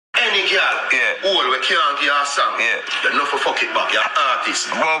girl. Yeah. All we can't give a song. Yeah. You're not for fuck it back. You're an artist.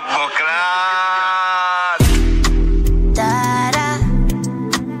 Da-da.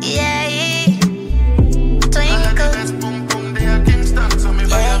 Yeah, yeah. Twinkle.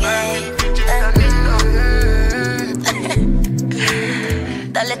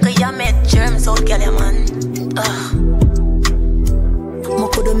 That little you made germs out, girl, yeah, man. I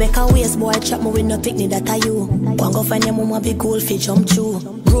could make a waste boy trap me with no picnic that are you. One go find your mama be cool fi jump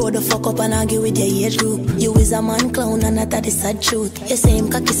through. Grow the fuck up and argue with your age group. You is a man clown and that is sad truth. You say him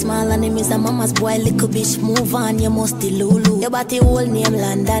cocky small and him is a mama's boy. Little bitch move on, you must be Lulu. Your body whole name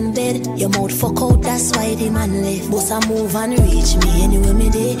land and bed. Your mouth fuck out, that's why the man left. Boss a move and reach me anywhere me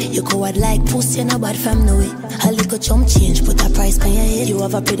day. You coward like pussy, no bad from no way. A little chump change, put a price on your head. You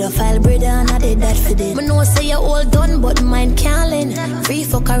have a pedophile brother and I did that for them. Me know say you all done, but mine can't lend. Free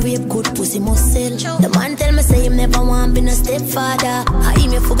fuck a rape, good pussy must sell. The man tell me say him never want be no stepfather. I hear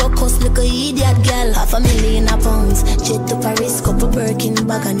me for go cuss like a idiot girl. £500,000 jet to Paris, couple Birkin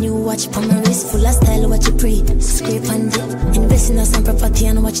bag, a new watch for my wrist. Full of style, watch you pre, scrape and dip. Invest in some property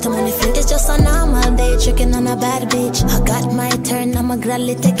and watch the money flip. It's just a normal day, tricking on a bad bitch. I got my turn, I'ma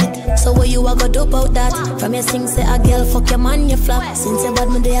gladly take it. So what you a go do about that? From your sing say a girl fuck your man, you flop. Since you bad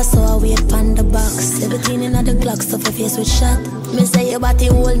me there, so I wait pan the box. 17 in the Glock, stuff your face with shot. Me say your body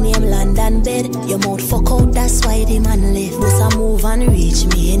whole name land and bed. Your mouth fuck out, that's why the man left. Boss a move and reach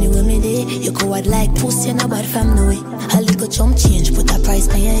me anywhere me day. You coward like pussy, no bad from no way. A little chump change, put a price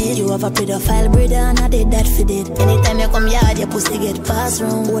on your head. You have a pedophile brother and I did that for dead. Anytime you come yard, your pussy get passed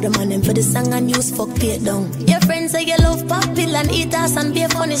round. Hold the man them for the song and use fuck paid down. Your friends say you love pop pill and eat ass and be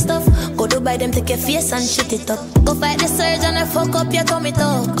funny stuff. Go to buy them, take your face and shit it up. Go fight the surgeon and fuck up your tummy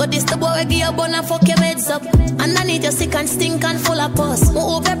tuck. Cause this the boy we give you bun and fuck your meds up. And I need you sick and stink and full of pus. Move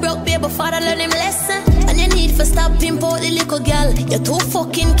over broke baby father learn him lesson. And you need for stop pimp out the little girl. You're too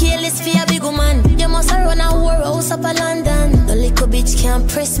fucking careless for a big woman. You must run a whorehouse up a London. The little bitch can't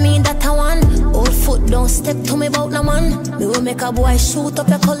press me that I want. Old foot don't step to me about no man. Me will make a boy shoot up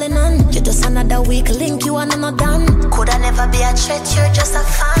your calling on. You're just another weak link, you and I'm done. Coulda never be a threat, you're just a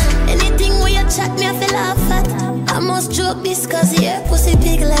fan. Anything where you chat me I feel laugh at. I must joke this cause yeah, pussy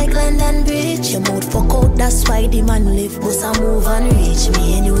big like London Bridge. Your mouth fuck out, that's why the man live. Boss a move and reach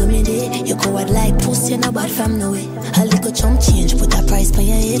me anywhere me day. You coward like pussy, no bad from no way. A little chump change, put a price on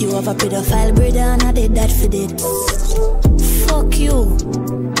your head. You have a pedophile brother and I did that for dead. Fuck you,